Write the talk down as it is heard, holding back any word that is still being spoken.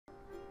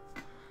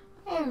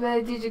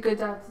everybody, DJ Good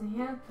Dodson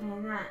here,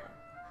 playing that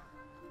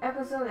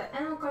episode of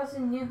Animal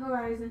Crossing New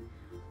Horizons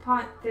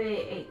Part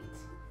 38.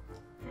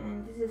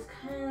 And this is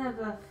kind of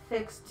a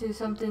fix to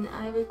something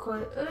I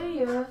recorded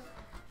earlier,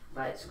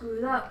 but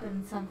screwed up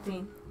and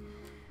something.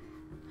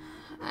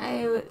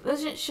 I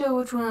wasn't sure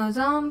which one I was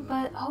on,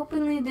 but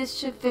hopefully this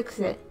should fix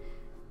it.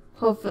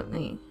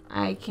 Hopefully.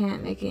 I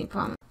can't make any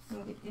promise.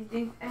 Let me get these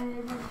things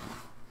edited.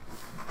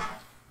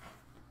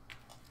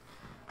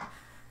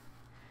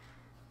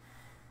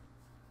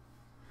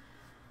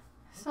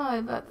 Sorry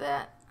about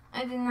that.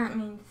 I did not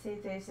mean to say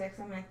 36,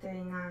 I meant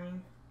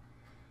 39.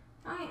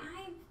 I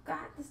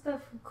got the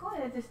stuff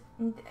recorded, I just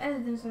need to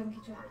edit them so I can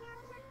keep track.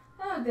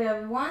 Hello there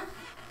everyone.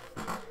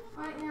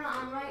 Right now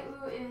on right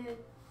route is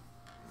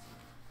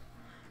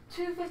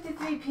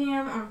 2:53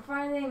 p.m. on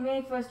Friday,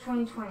 May 1st,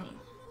 2020.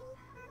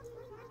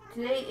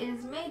 Today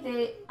is May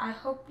Day. I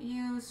hope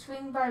you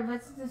swing by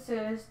Resident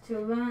Service to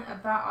learn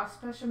about our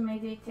special May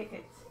Day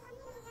tickets.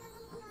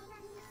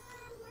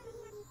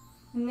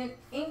 Nick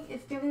Inc.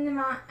 is giving them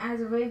out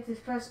as a way to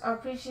express our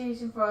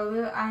appreciation for our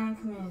little island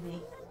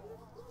community.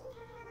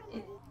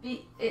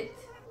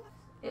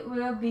 It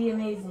will be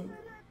amazing.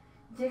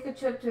 Take a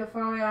trip to a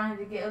faraway island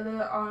to get a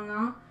little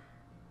R&R,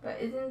 but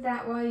isn't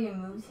that why you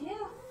moved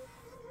here?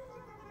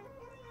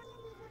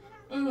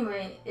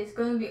 Anyway, it's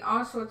going to be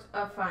all sorts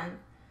of fun.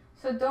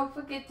 So don't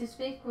forget to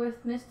speak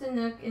with Mr.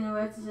 Nook in the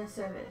resident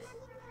service.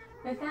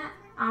 With that,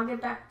 I'll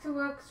get back to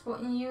work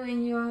supporting you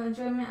in your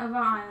enjoyment of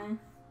our island.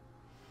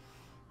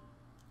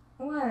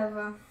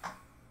 Whatever.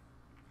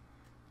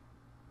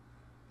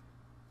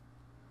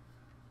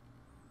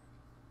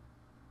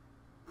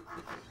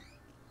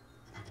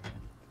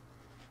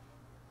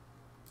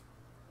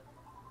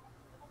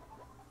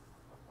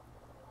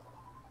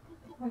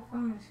 My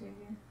phone is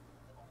ringing.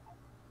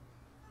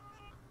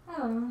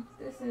 Hello,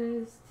 this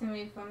is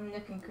Timmy from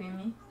Nook and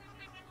Creamy.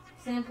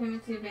 Send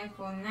payment to your bank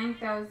for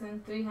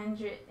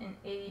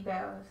 9,380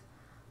 barrels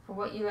for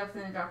what you left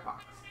in the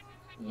Dropbox.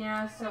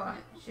 Yeah, so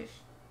what? Shush.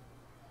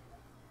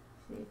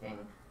 Sleeping.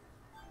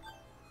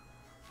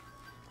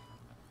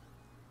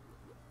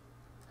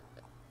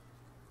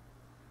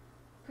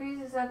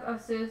 Please accept our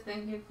service.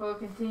 Thank you for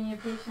continued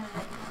patience.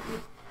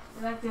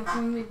 I'd like to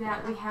inform you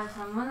that we have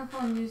some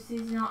wonderful new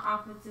seasonal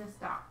outfits in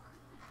stock.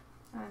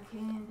 Okay,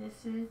 and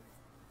this is.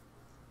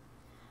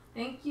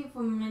 Thank you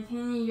for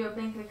maintaining your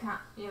bank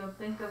account, your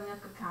Bank of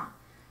Nook account.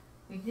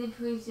 We did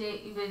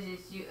appreciate your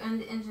visits. You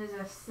earned the interest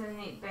of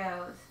 78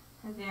 barrels.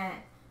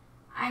 Again,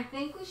 I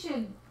think we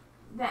should.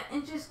 That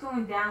interest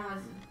going down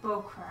was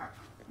bullcrap,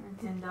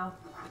 Nintendo.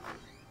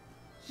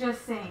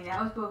 Just saying,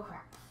 that was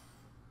bullcrap.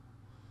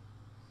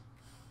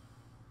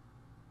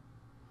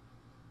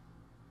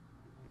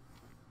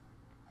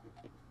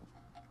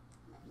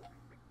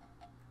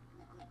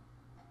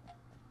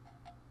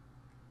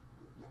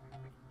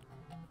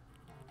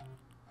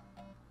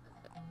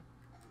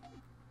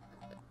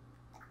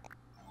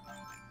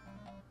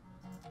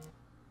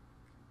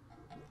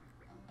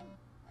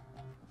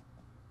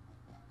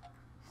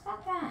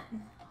 Stop that.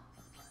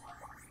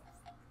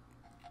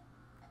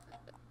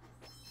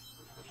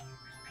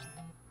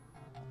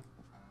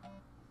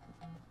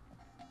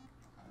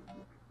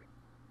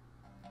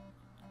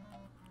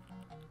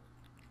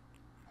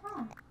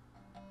 Huh.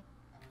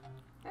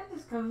 That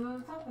just goes over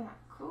the top of that.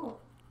 Cool.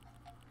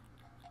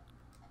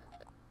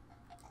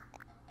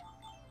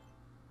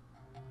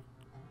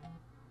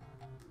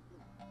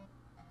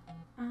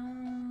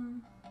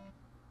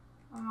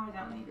 Oh, I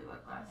don't need to wear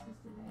glasses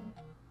today.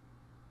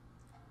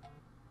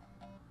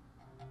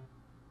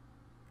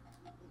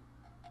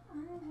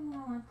 Only thing I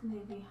want to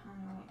leave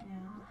behind right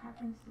now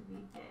happens to be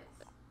this.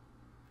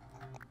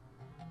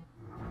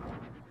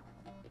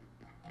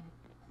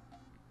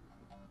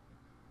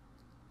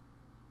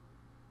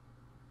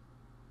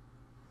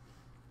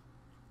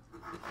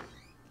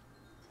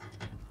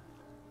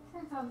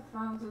 Since all the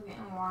flowers are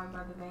getting watered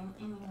by the rain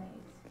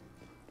anyways.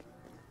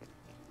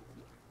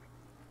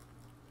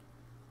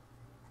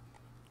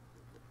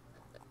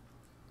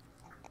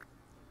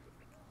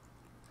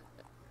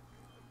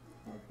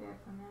 That's there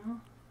for now.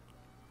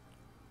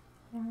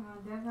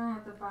 We'll definitely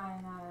have to buy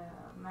another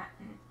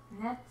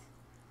net,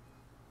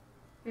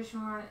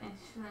 fishing rod, and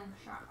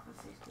slingshot for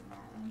 60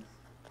 items.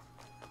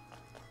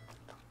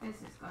 This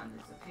is going to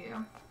disappear.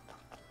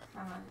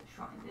 I'm going to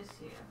destroy this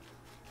here.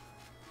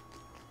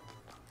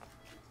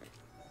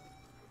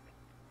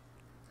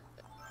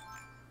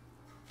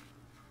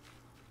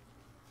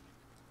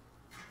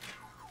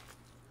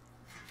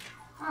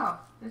 Oh,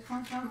 this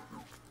one's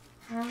something.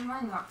 I have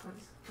money locked for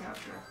this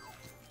character.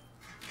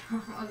 I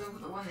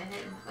wasn't the one that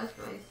hit in the first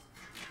place.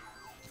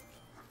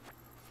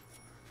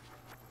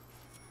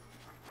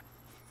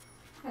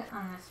 Bit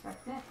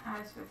unexpected. I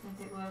was expecting to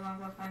take a little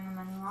longer to find the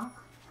money lock.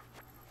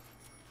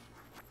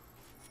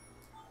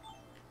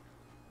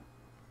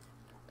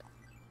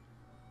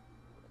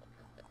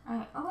 I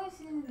always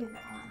seem to get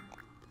that one.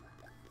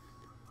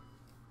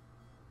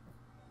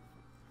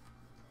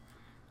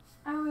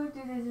 I will do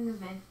this in the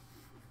bin.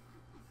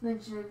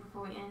 Eventually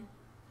before we end.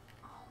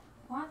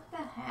 What the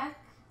heck?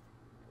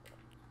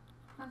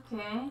 Okay.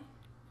 Okay.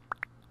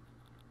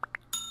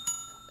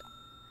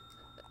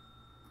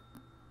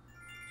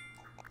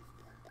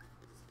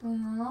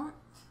 Spoon along.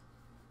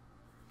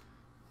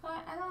 So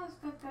I don't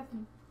expect that to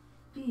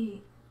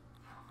be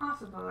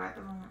possible at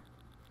the moment.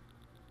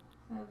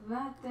 So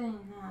about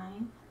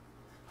 39.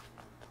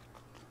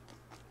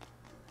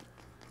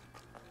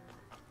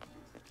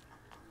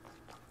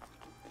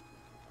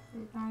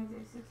 35,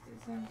 60,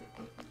 70,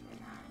 80,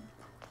 89.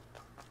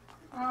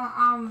 Well,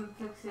 I'll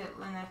fix it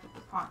when I put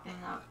the pot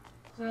thing up.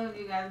 So if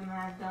you guys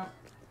mad, don't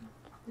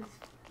just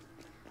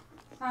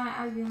sorry,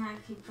 I do not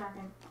keep track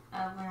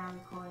of when I'm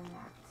recording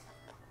that.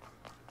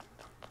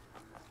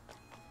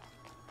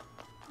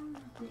 I'm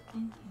not in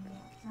here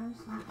yet, so I'm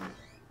sleeping.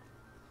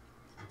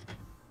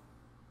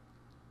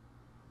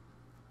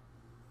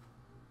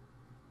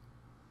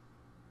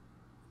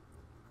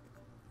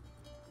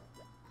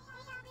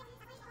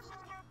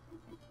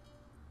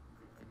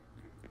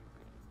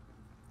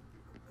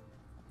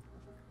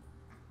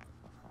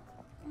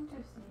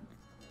 Interesting.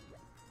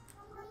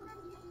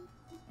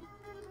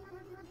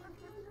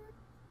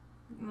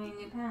 I mean,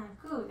 new pen.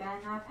 Cool,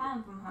 got another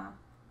pen from her.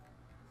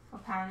 Or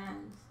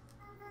patterns.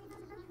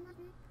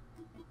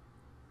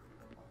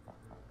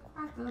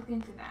 I'll have to look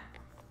into that.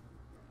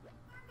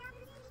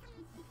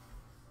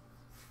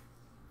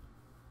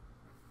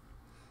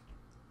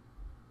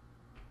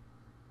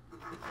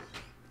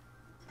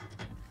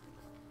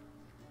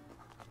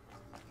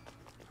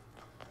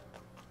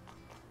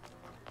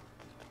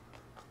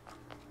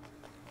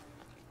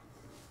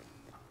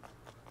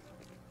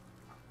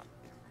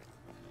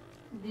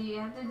 Do you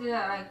have to do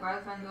that like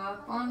right from the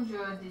phone,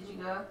 or did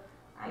you go?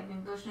 I've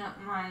been pushing up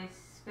my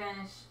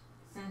Spanish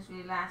since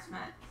we last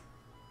met.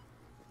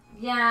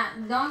 Yeah,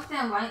 don't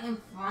stand right in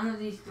front of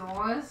these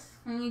doors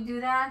when you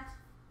do that.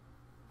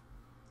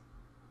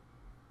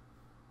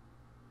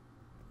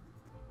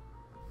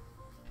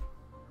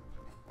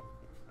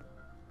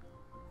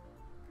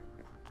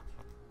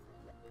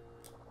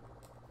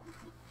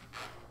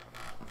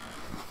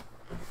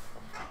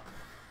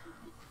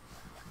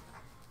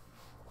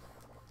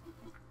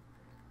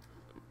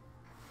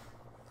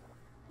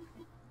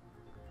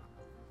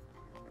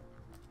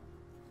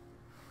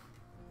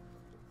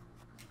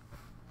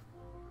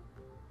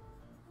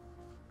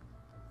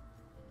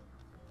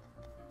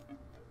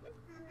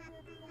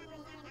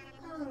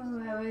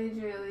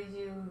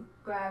 You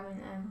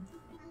grabbing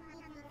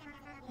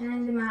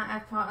and the amount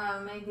as part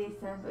of May Day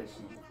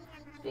celebration.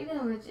 Speaking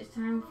of which, it's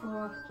time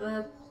for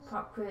the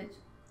pop quiz.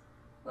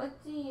 What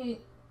do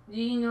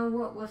you know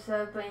what we're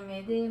celebrating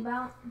May Day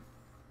about?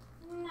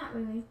 Not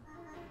really.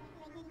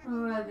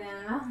 Well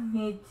then, allow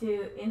me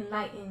to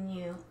enlighten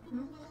you.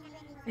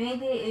 May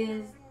Day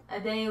is a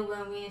day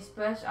when we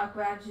express our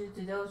gratitude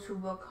to those who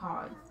work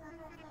hard.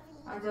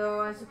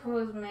 Although I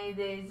suppose May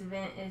Day's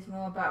event is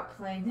more about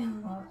play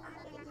than work.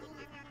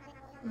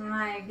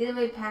 My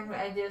getaway pack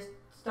idea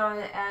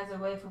started as a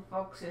way for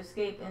folks to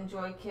escape and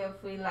enjoy a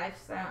carefree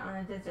lifestyle on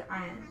a desert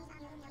island.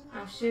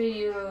 I'm sure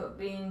you'll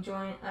be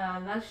enjoying a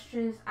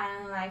luxurious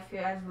island life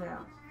here as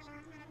well.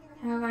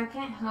 However, I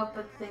can't help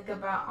but think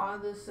about all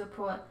the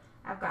support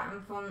I've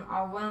gotten from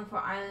our wonderful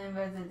island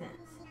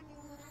residents.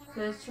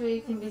 So it's true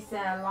it can be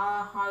said a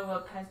lot of hard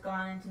work has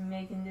gone into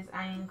making this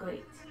island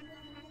great.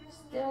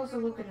 Still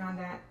also working on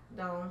that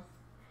though.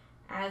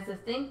 As a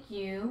thank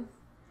you,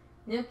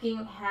 New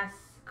King has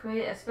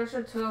create a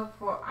special tour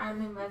for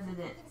island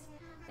residents.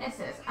 It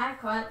says, I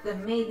call it the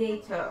May Day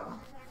Tour.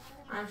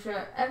 I'm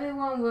sure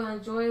everyone will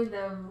enjoy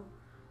the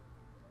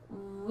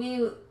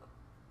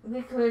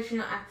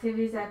recreational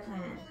activities I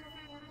plan.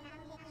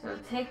 So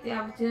take the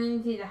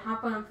opportunity to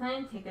hop on a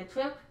plane, take a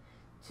trip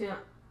to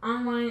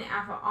unwind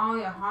after all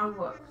your hard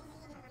work.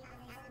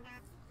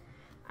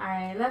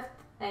 I left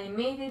a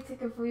May Day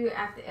ticket for you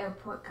at the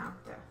airport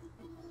counter.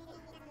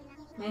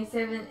 May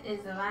 7th is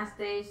the last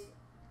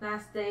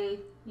day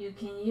you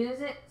can use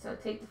it, so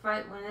take the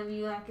flight whenever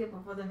you like it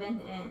before the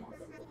event ends.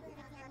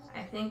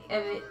 I think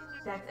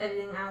that's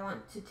everything I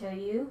want to tell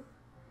you.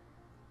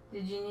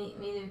 Did you need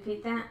me to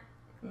repeat that?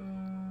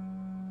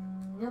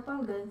 Nope,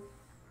 I'm good.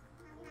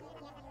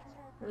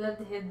 I'd love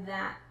to hear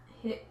that.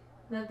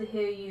 Love to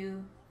hear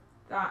you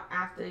thought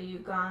after you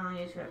gone on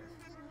your trip.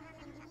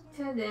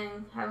 Till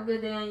then, have a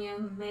good day on your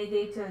May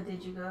Day tour.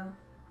 Did you go?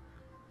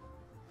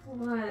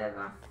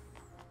 Whatever.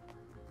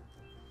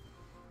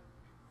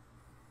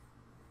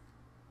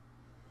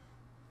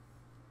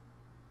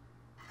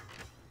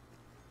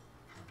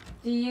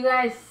 Do you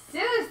guys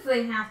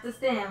seriously have to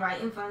stand right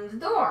in front of the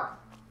door?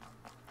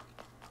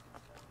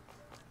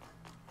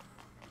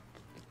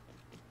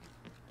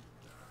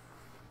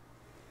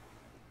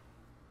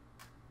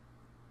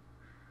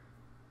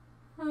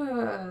 How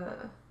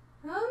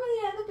many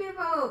other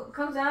people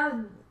comes out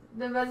of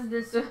the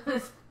resident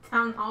service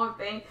town hall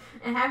thing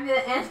and have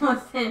the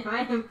animals stand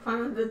right in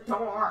front of the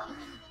door?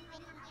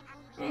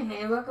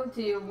 Hey, welcome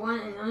to your one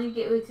and only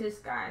gateway to the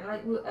sky,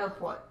 Lightwood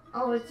Airport.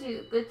 Oh, it's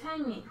you. Good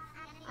timing.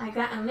 I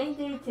got a May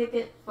Day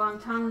ticket from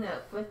Tom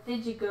Nook with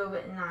Digigo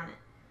written on it,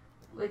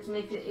 which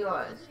makes it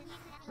yours.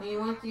 When you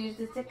want to use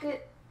the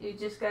ticket, You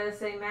just gotta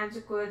say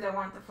magic words, I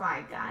want the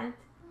fly, got it?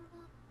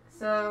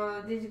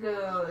 So, did you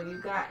go?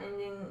 You got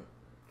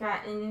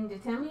anything to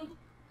tell me?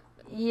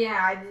 Yeah,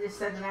 I just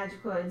said the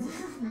magic words.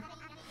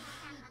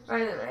 By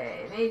the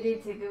way,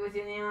 mayday ticket with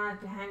your name on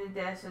it behind the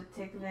desk, so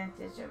take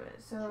advantage of it.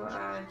 So,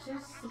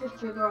 just get the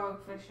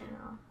paperwork first, you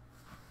know.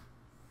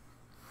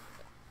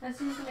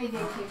 Let's use the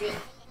mayday ticket.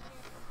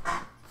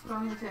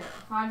 Going to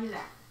Roger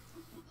that.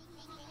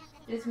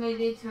 This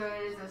mayday tour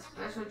is a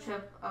special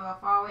trip of a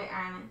faraway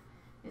island.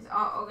 It's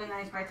all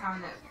organized by Tom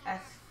Nook.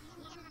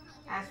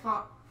 As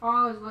far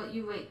as what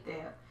you wait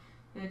there,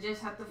 you'll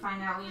just have to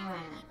find out when you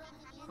land.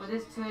 For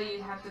this tour,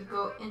 you have to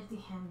go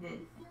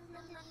empty-handed.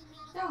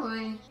 Don't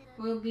worry,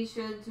 we'll be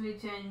sure to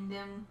return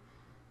them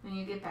when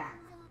you get back.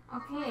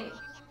 Okay.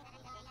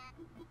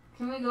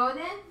 Can we go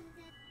then?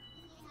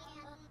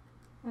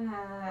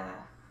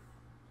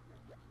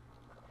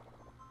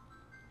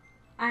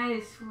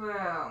 I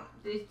swear,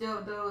 these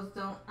dildos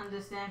don't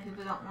understand.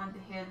 People don't want to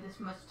hear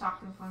this much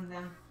talking from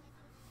them.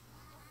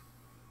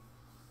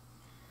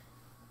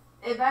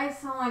 If I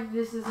sound like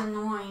this is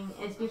annoying,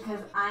 it's because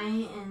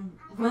I am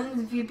one of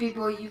the few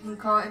people you can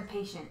call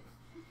impatient.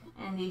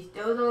 And these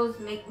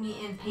dildos make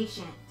me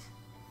impatient.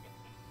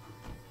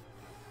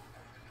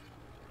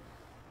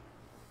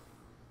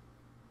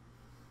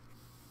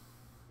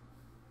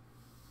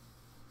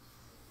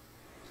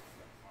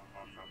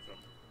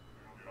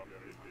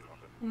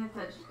 And a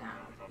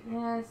touchdown.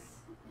 Yes.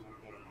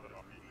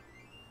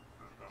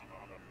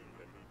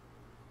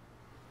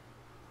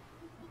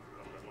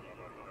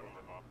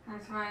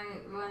 That's why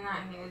we're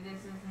not here.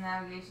 This is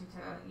navigation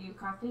to you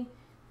copy.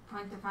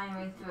 Point to find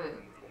way through.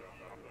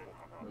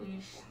 You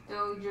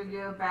stowed your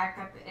gear back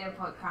at the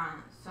airport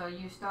counter, so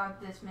you start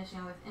this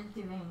mission with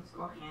empty rings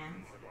or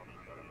hands.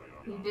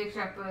 These big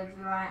shepherds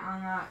rely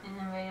on our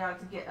inner radar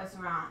to get us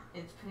around.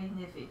 It's a pretty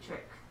nifty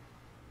trick.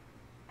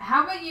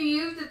 How about you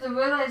use it to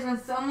realize when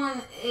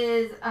someone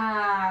is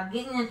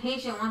getting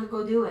impatient, want to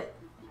go do it?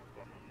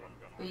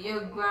 But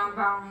your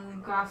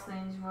ground-bound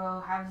goslings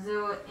will have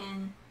zero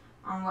in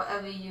on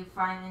whatever you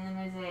find in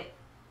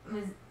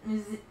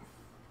the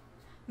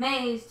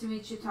maze to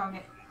reach your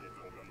target.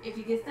 If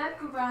you get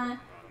stuck around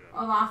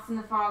or lost in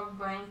the fog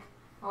bank,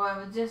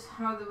 however, just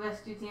have the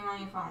rescue team on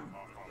your phone.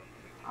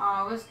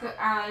 Whisker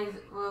eyes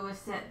will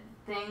reset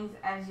things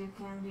as you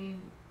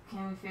can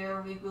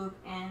refill, regroup,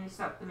 and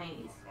restart the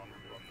maze.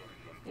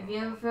 If you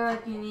ever feel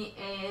like you need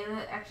a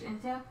little extra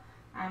intel,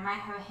 I might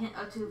have a hint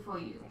or two for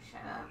you.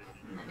 Shut up.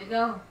 Let me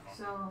go.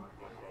 So,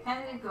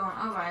 time to get going.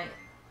 Alright.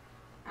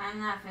 I'm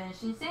not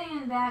finishing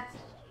saying that.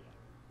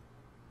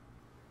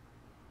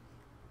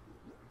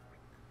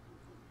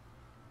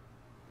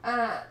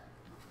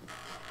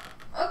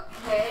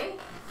 Okay.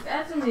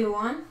 That's a new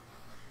one.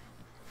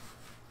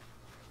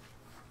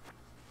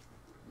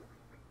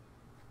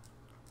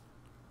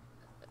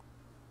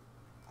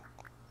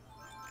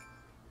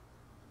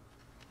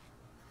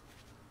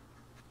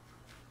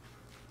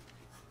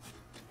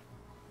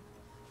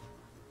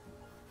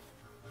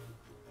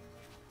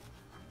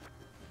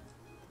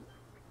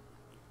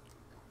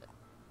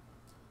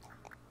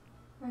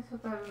 Let's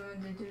hope I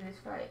remember to do this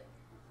right.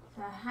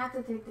 So I have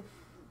to take the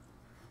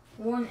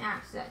one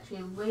axe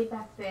actually way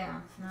back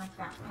there, not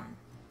that one.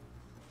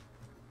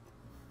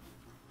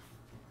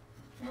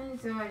 And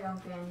so I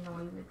don't get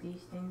annoyed with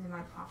these things in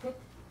my pocket,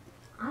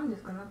 I'm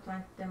just gonna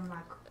plant them like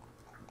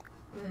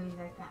really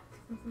like that.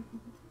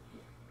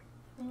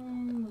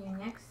 And you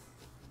next.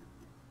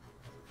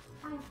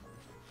 Hi.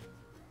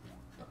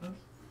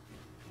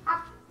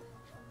 Hop.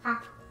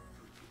 Hop.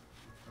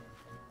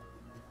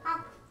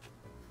 Hop.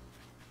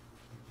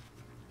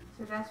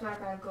 So that's where I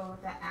gotta go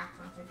with that axe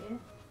once I get it.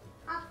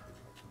 Hop.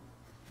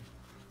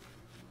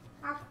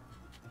 Hop.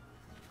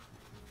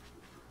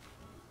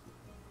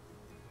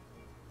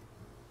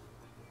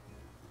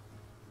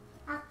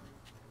 Hop.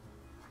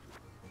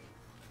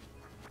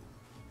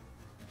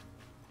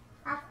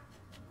 Hop.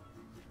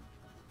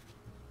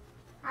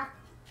 Hop. Hop.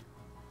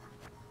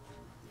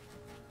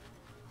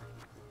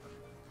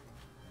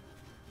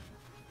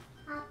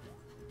 Hop.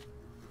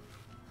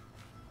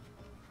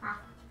 Hop.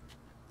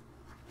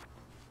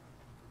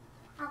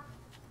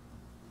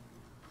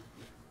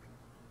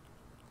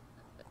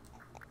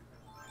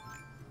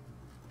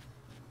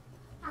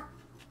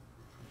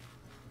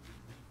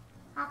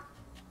 Hop.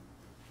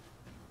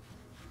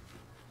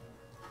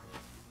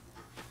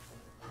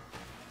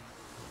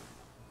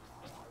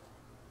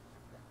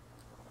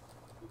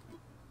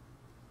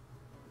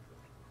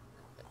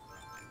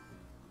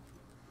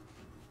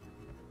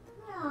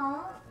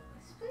 No,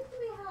 explain to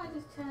me how I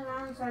just turn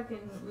around so I can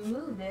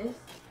remove this.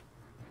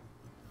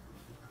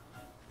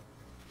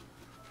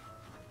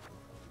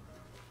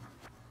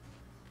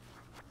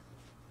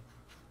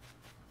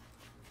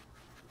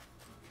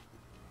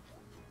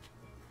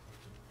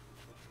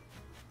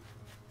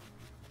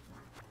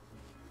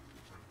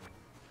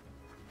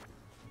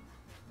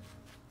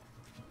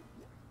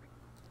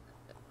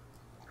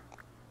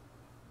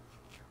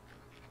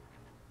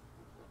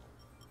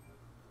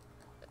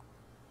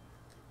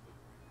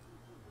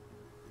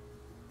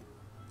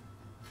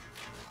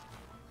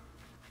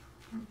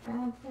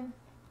 Imagine.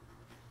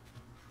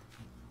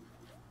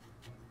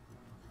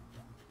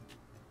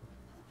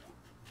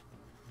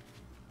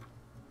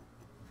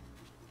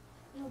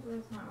 No,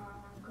 that's not where I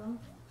want to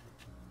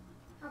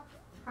go. Up,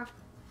 up.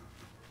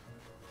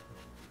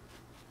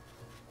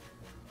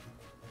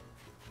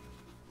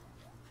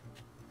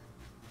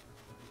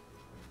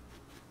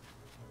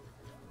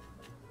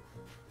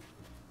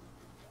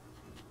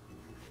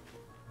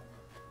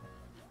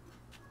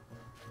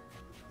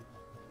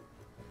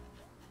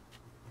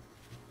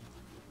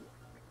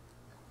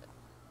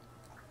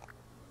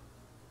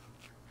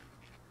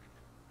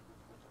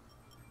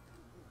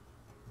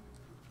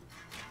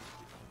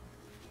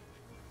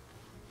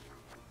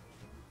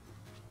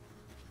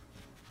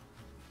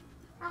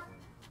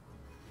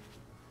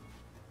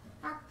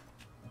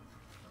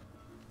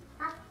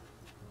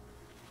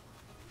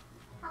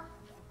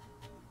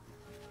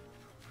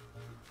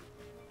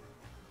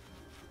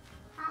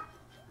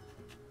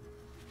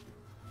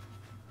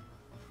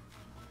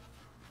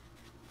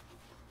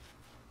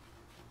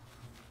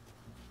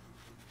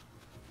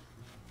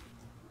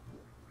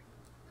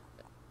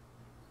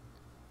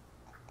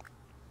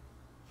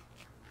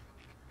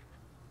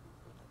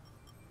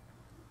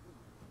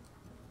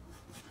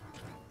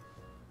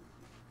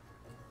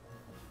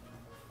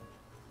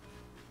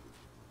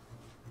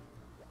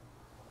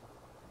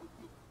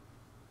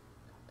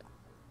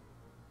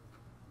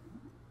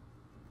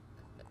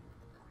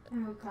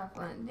 And we'll cut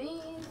one of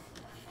these.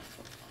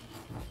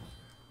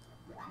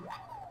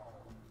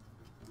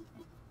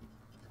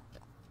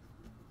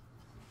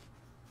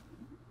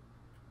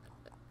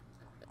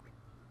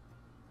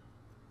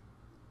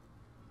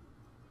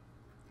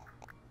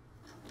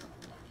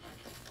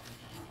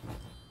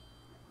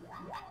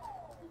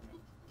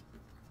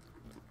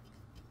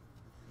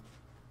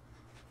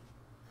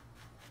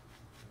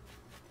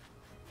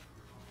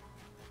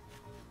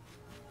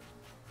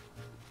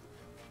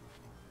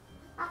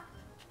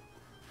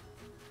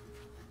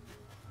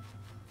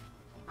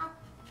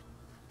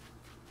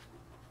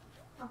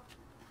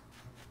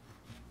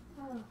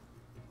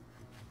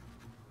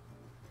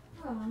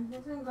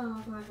 This isn't gonna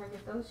look like I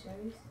get those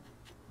cherries.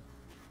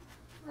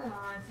 Hold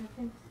on a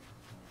second.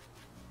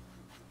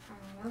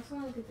 I also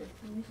want to get this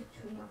permission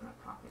tree on my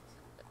pocket.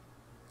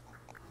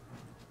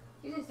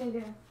 You can stay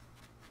there.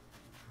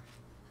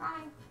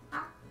 Bye.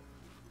 Up.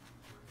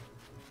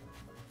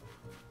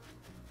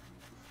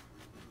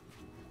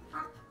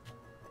 Up.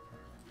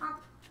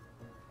 Up.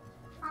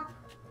 Up.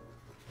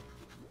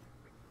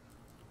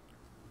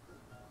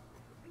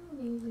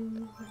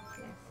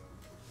 Yes.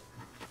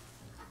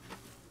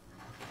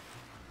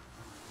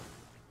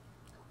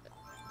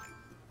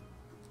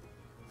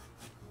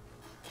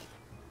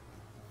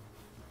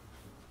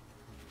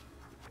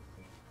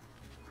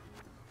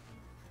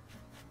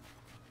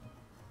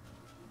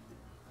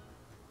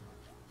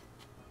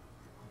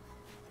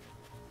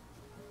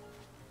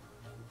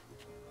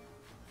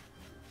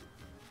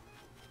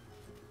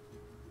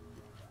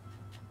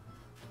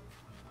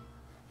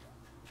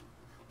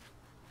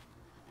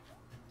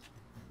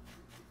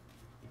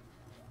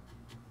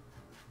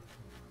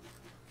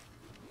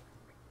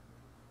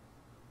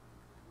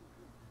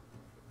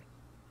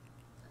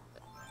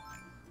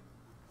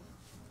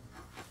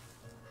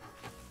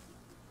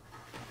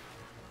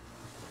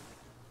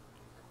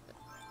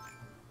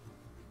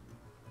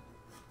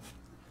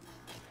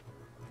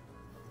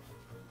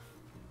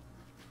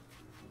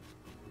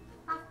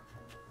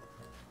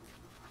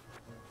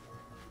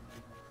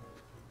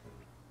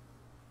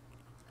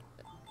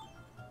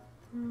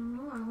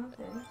 No, I want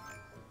this.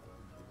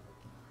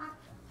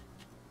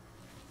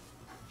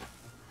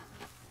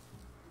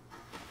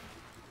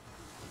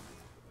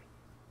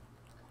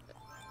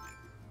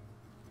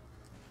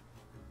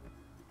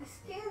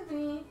 Excuse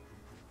me.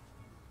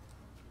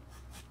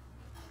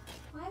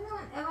 Why not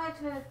whenever I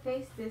try to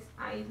face this,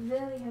 I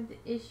literally have the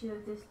issue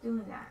of just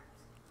doing that.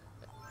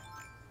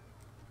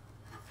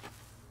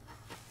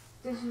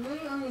 There should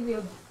really only be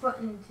a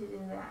button to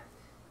do that.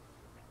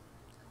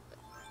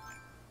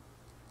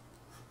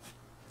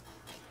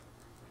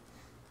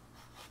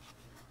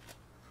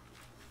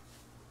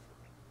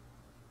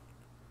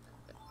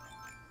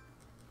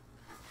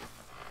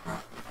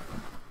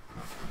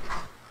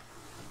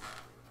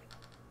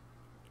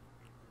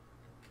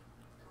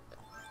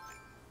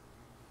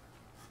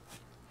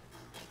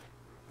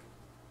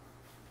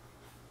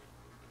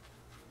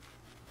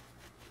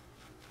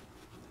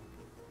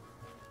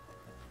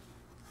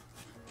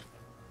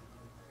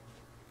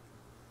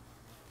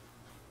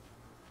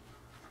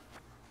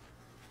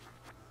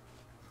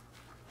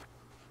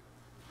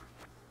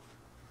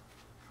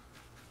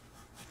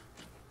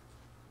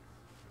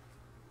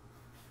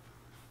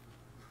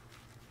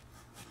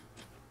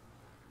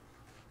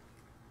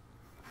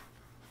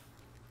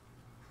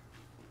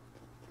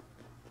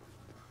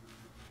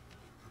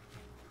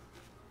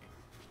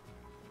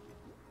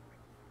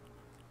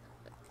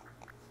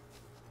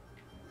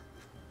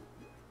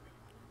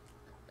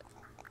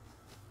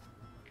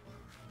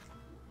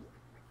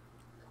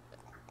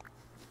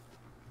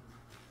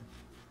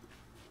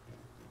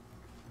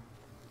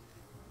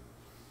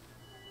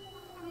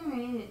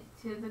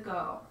 to the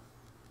goal.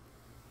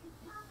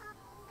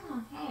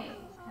 Oh, hey,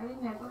 have you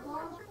met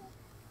before?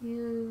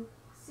 You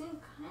seem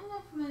kind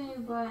of familiar,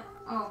 but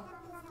oh,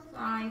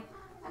 sorry.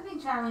 I've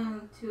been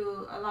traveling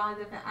to a lot of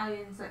different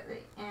islands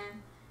lately,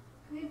 and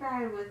pretty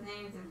bad with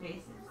names and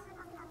faces.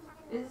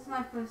 This is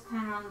my first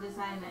time on this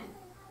island.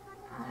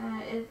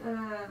 It's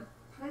a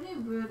pretty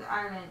weird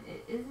island,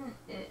 isn't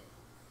it?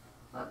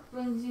 What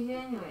brings you here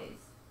anyways?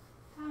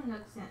 Tom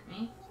Nook sent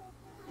me.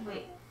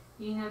 Wait,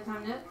 you know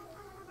Tom Nook?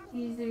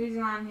 He's the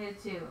reason why I'm here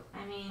too.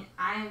 I mean,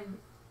 I'm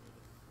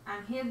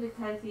here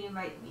because he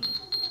invited me.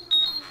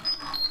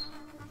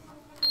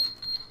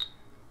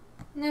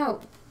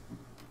 No.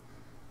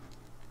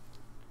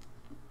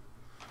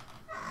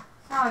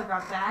 Sorry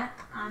about that.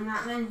 I'm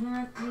not letting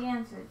him be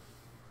answered.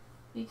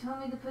 He told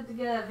me to put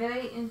together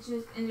very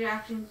interesting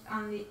interactions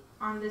on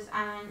this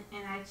island,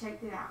 and I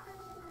checked it out.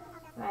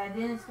 But I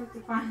didn't expect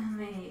to find a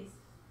maze.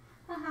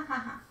 Ha ha ha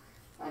ha.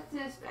 What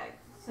to expect?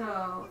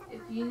 So,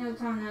 if you know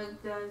Tom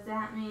Nook, does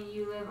that mean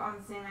you live on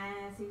the same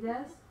island as he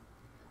does?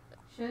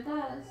 Sure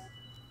does.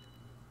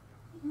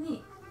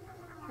 Neat.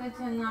 Good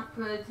to not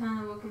put a ton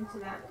of work into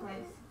that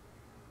place.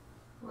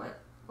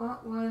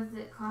 What was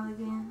it called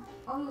again?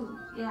 Oh,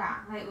 yeah,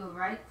 Lightwood,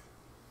 right?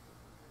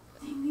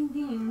 Ding ding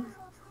ding.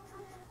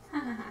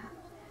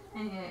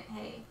 Anyway,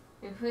 hey,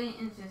 you're pretty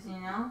interesting,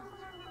 you know?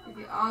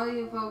 If all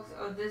your folks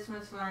are this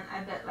much fun,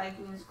 I bet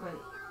liking is great.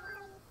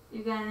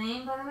 You got a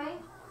name, by the way?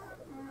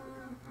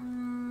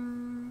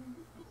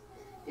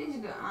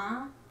 Digigo,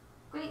 huh?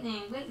 Great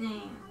name, great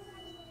name.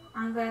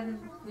 I'm glad that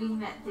we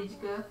met,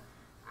 Digigo.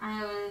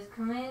 I was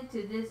committed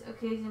to this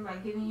occasion by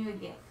giving you a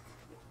gift.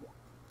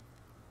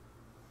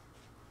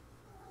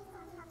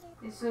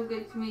 It's so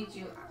good to meet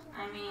you.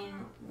 I mean,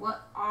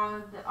 what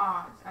are the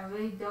odds? I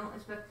really don't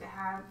expect to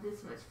have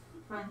this much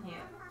fun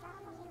here.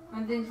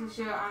 One thing's for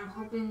sure, I'm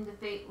hoping the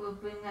fate will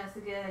bring us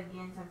together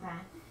again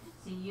sometime.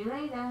 See you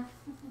later.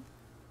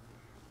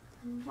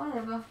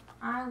 Whatever.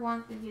 I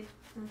want to get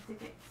some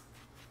tickets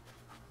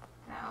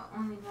that are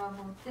only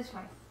available this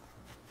way.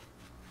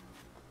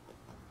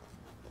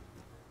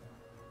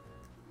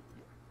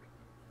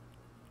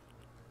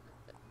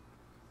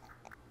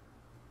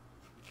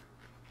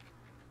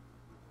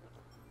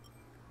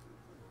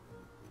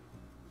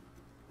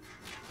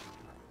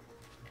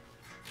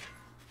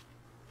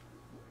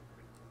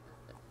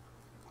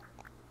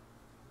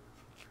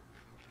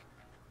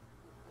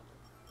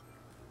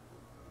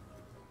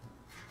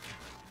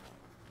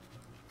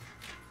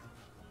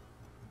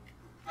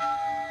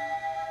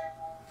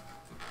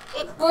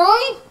 Hey,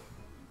 boy!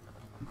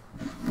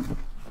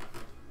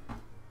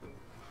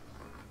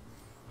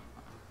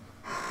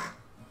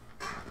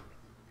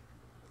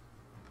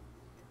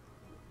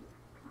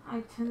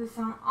 I turned the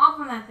sound off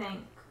on that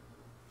thing.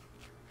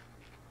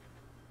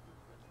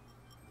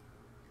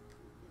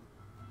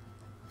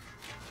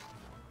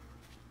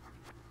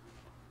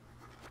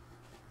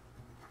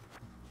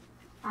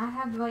 I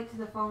have the right to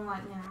the phone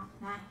right now,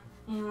 not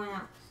anyone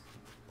else.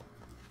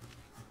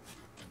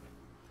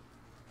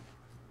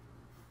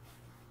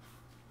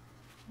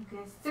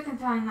 Okay, sick and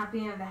tired not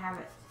being able to have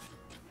it.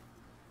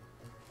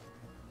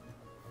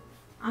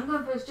 I'm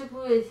gonna put a strict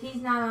rule is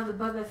he's not allowed to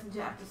bug us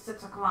until after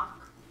 6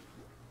 o'clock.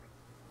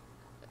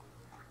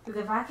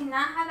 Because if I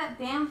cannot have that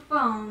damn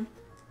phone,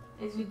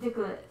 it's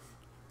ridiculous.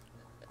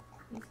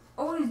 He's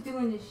always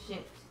doing this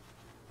shit.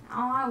 And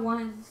all I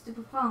want is a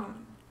stupid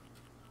phone.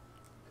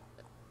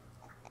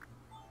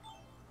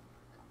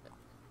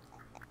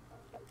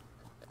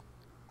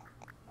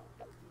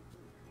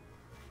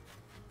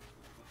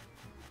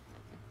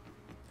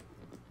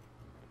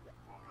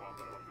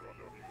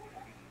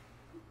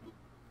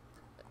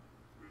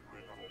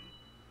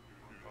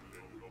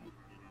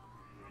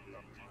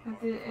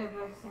 I did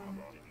everything.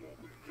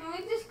 Can we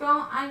just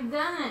go? I've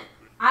done it.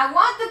 I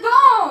want to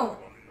go!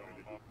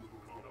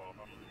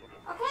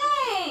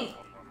 Okay!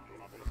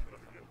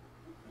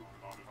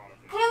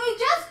 Can we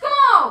just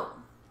go?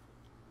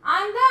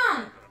 I'm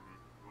done.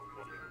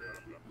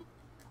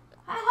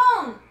 Head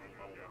home.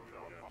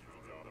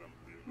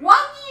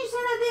 Why did you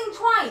say that thing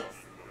twice?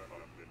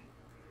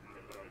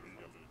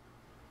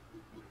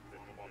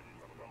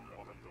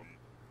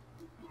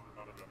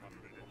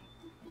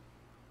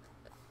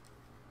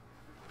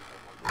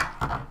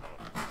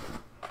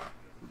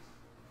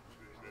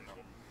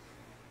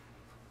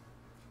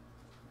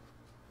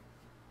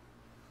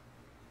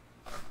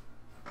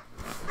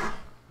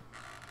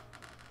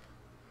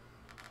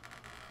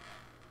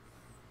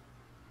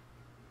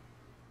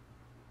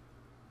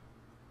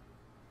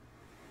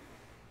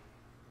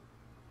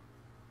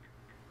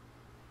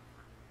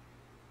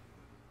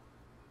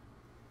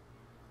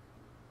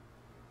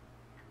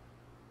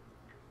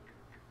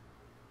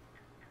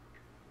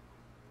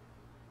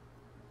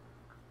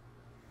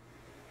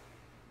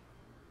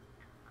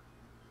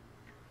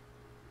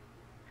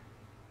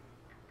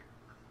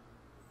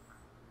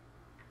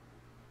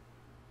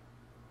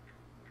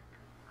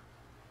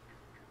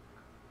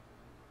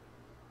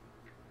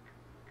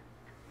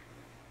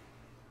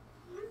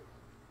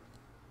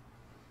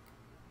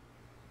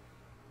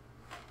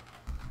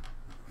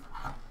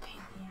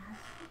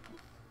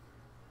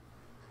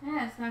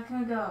 Yes, now can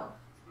we go?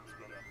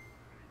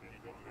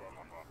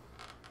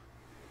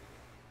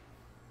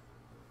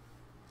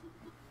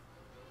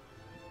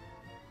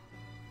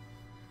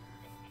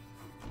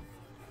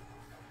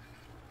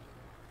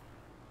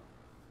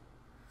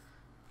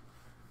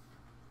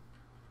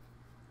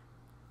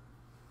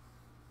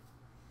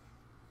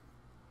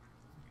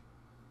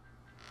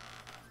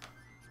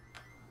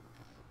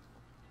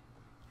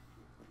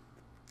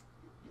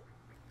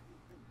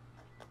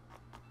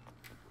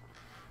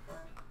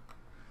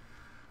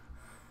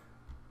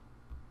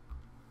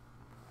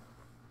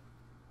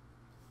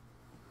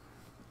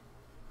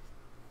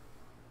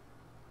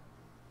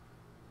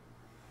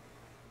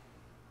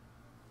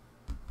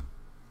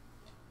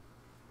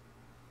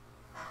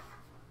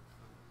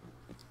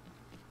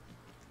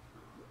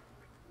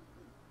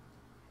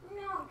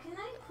 No, can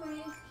I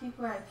please keep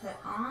what I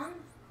put on?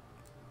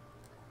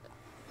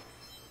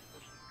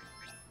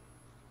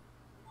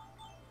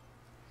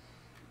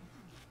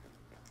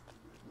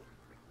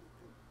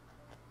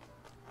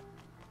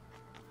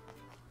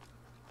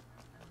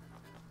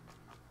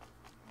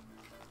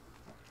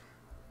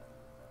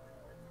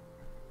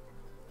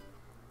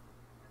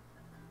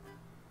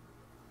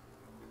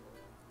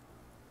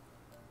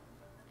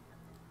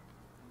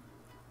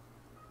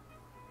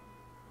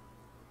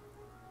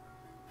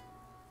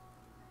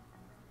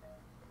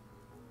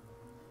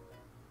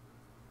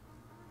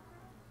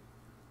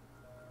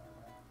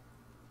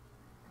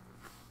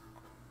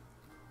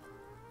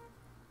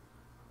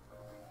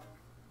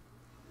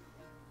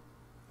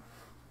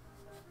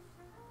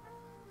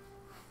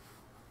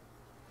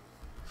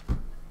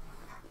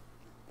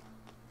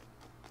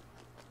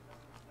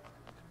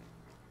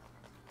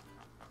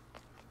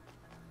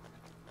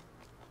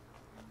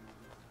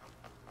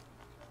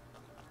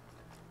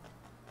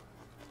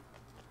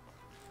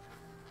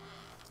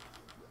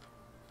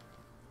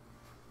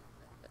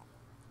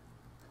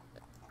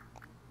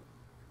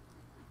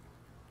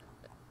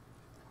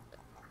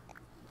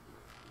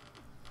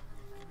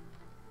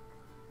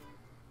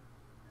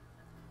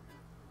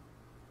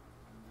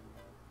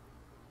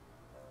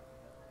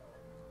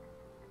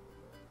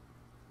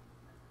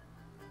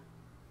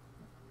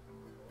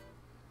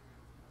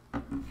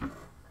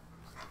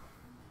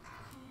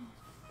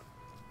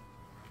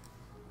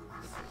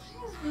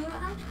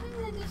 I'm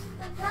trying to just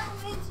like that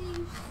way to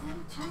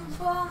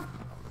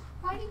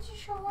why did you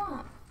show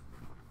up?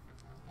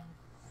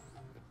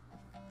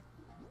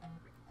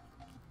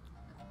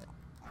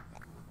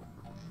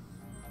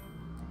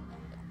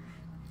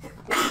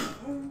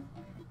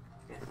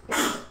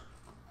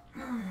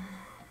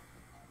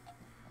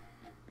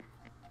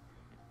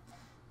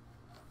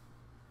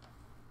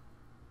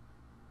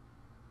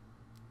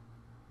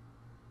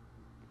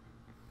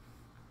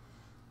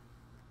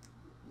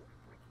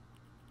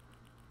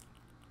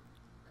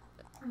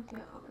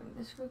 Okay, open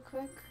this real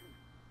quick.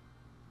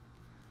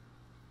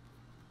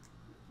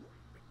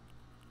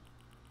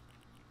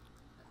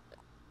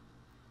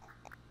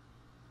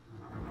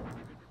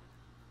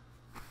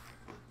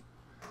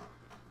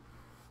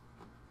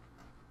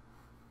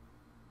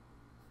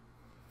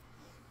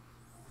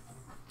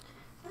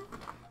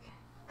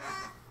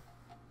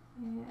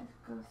 Yeah, let's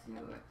go see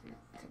what you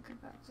think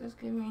about. Just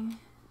give me.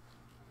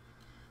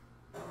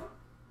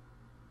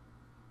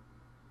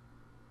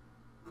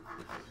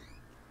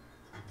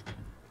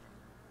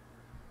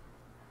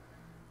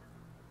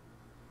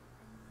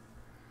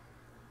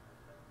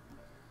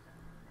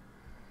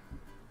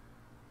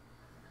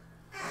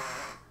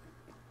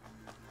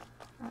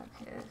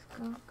 Okay, let's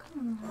go.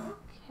 Come on,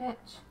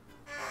 catch.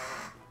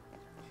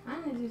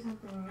 Trying to do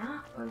something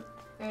not like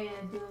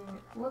doing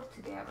work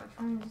today, but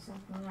trying to do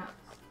something else.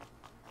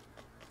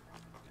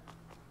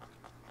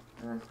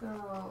 Let's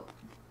go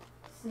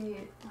see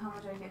how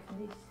much I get from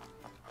these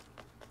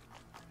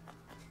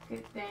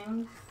good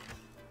things.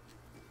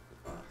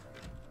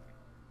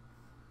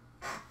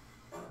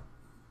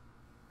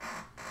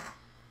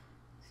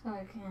 So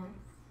I can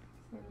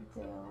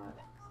say what.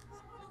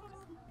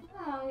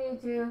 Oh, you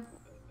do.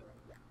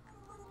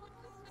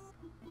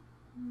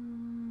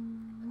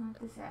 What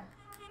is that?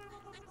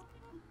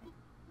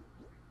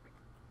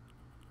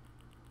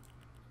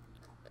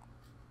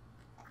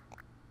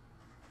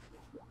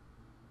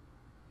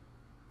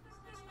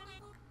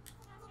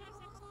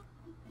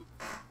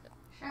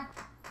 Sure.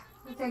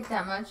 I'll take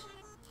that much.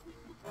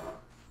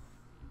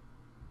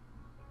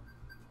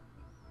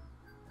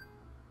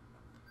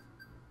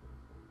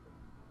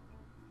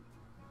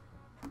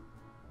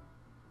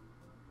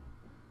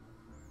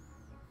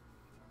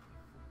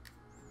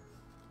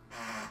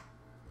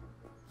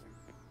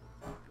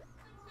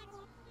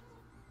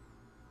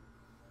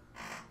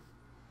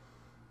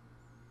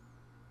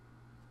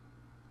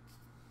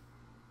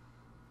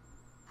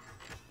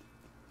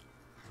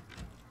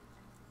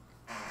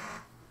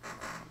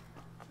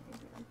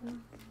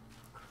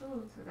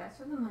 Cool, so that's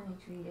where the money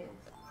tree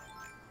is.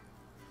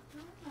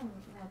 I'm gonna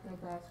have a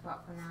bad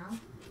spot for now.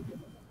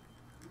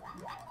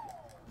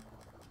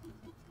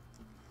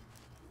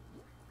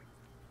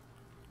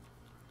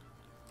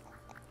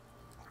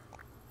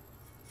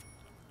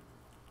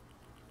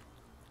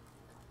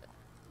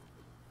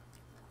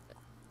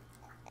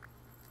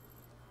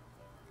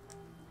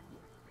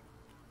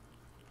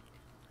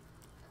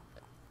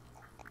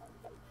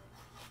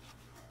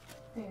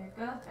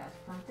 go. That's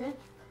punted.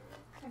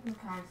 I can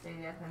kind of stay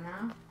there for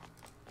now.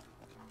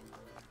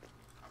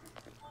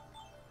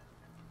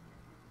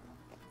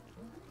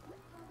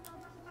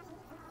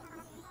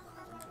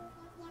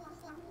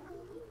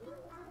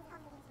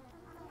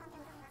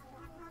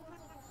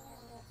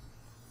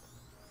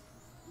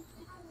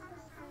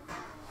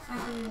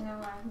 Actually, you know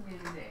what I can do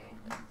today?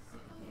 Let's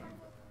see here.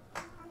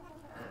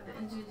 The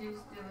introduce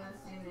the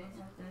students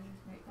have to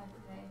make that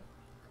today.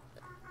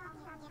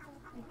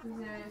 Because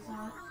there is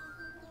not.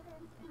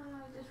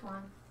 Just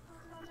one.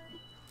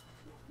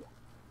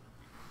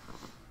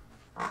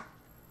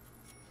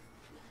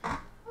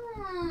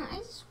 I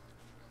just.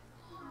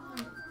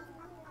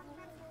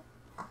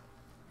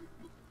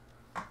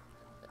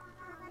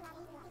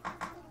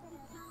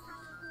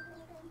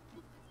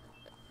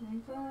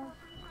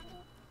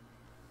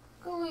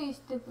 Go away,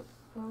 stupid.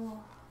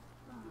 Oh.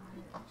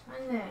 I'm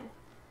trying to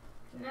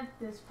connect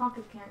this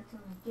pocket camp to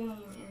my game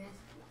and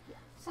it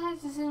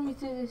decides to send me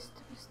through this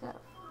stupid stuff.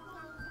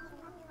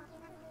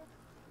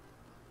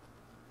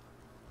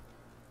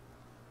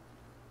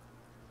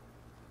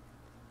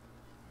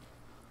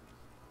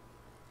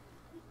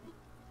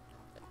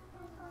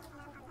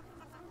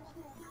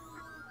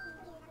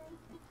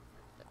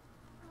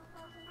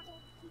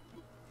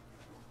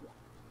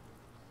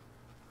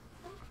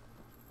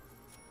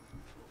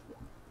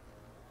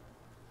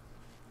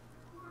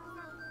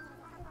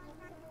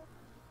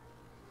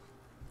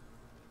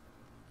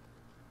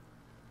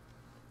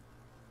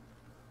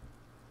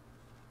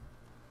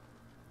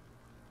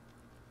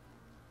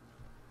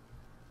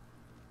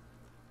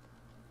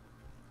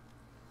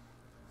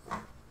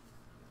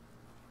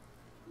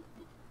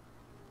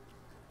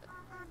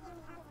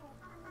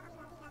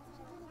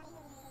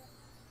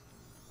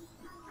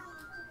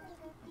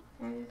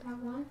 I just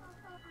have one.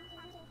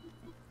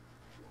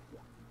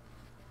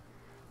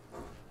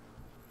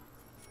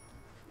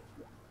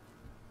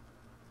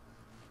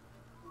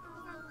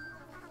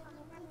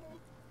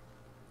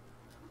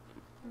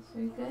 That's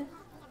very good.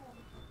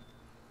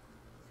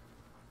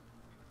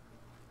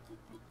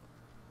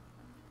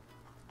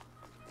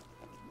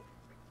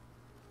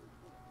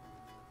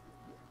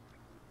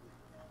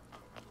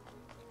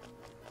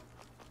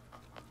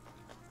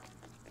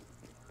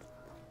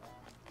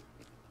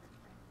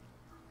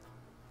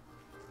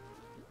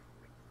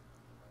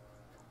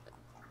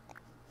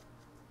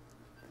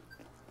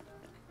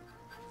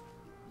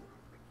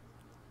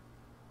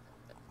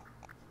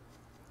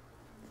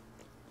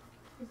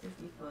 This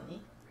is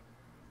funny.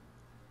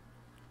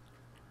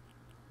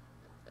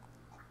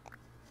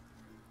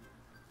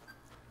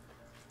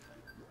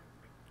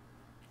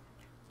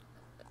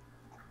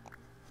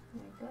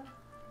 There you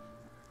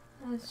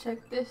go. Let's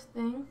check this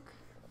thing.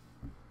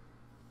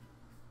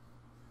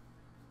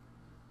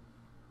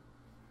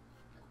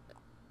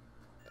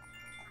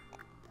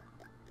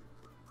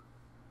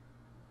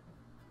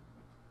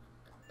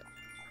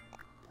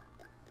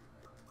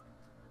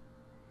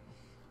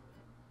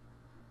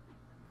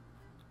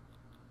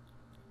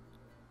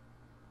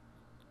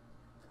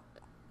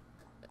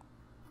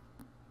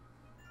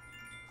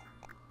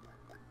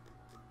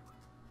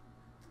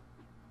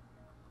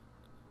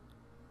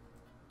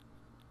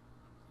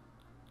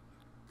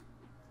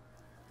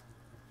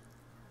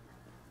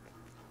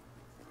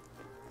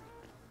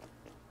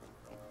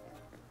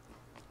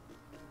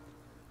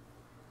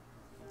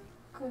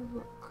 Good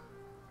work.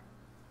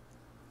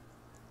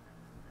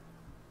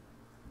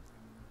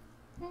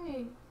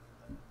 Hey.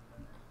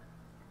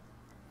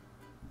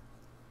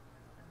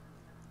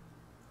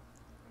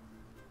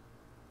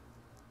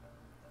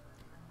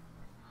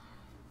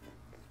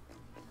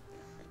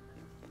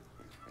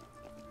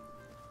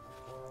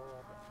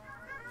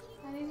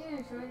 How you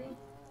doing, shorty?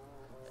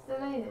 What's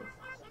the latest?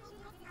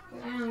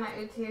 I don't like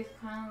your teeth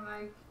kind of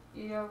like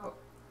your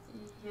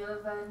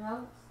bad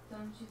notes,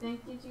 don't you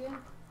think, did you?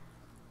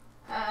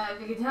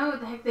 If you can tell me what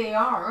the heck they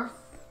are.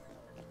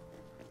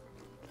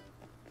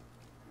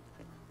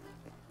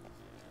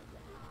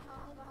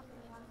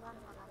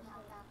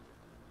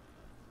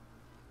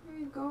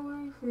 Hey, go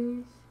away,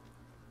 please.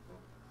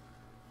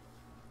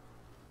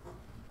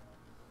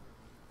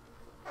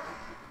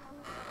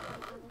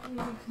 You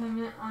can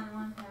comment on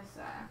one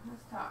side.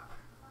 Let's talk.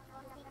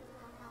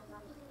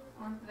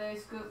 One today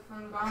scoop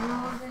from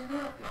Grandma's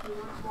video. If you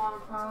want more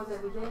pros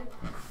that we did,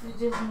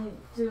 you just need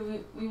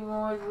to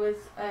reward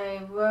with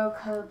a royal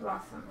color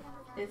blossom.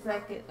 It's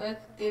like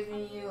it's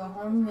giving you a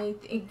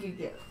homemade thank you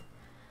gift.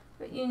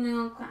 But you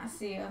know,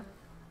 classier.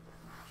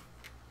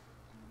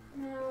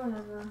 Yeah,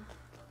 whatever.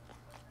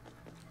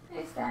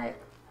 Hey, Stipe.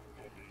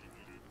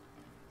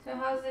 So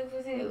how's it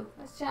with you?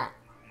 Let's chat.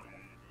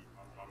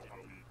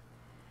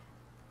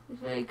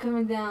 It's really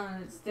coming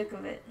down the stick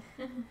of it.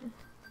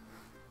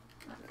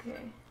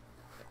 Okay.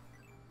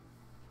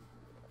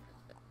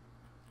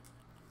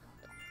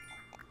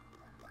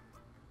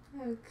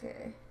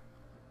 Okay.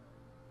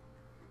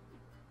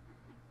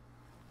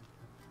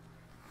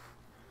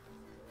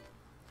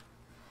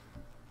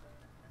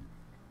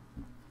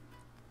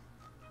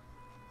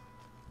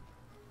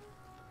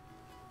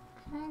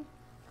 Can I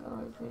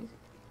go, please?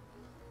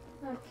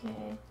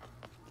 Okay.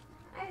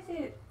 I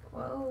it.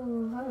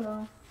 Whoa,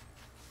 hello.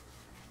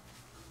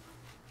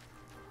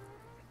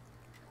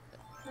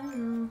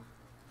 Hello.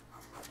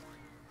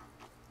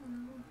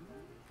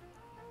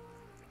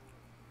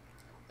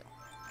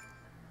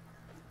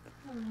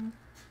 Hello.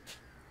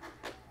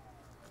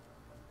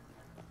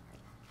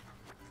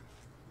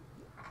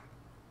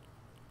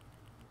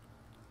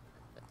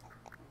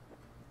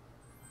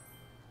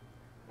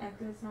 At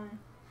this time.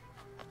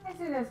 I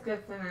think that's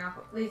good for now,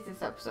 at least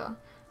this episode.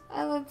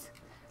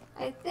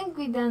 I think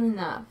we've done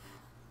enough.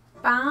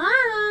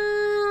 Bye!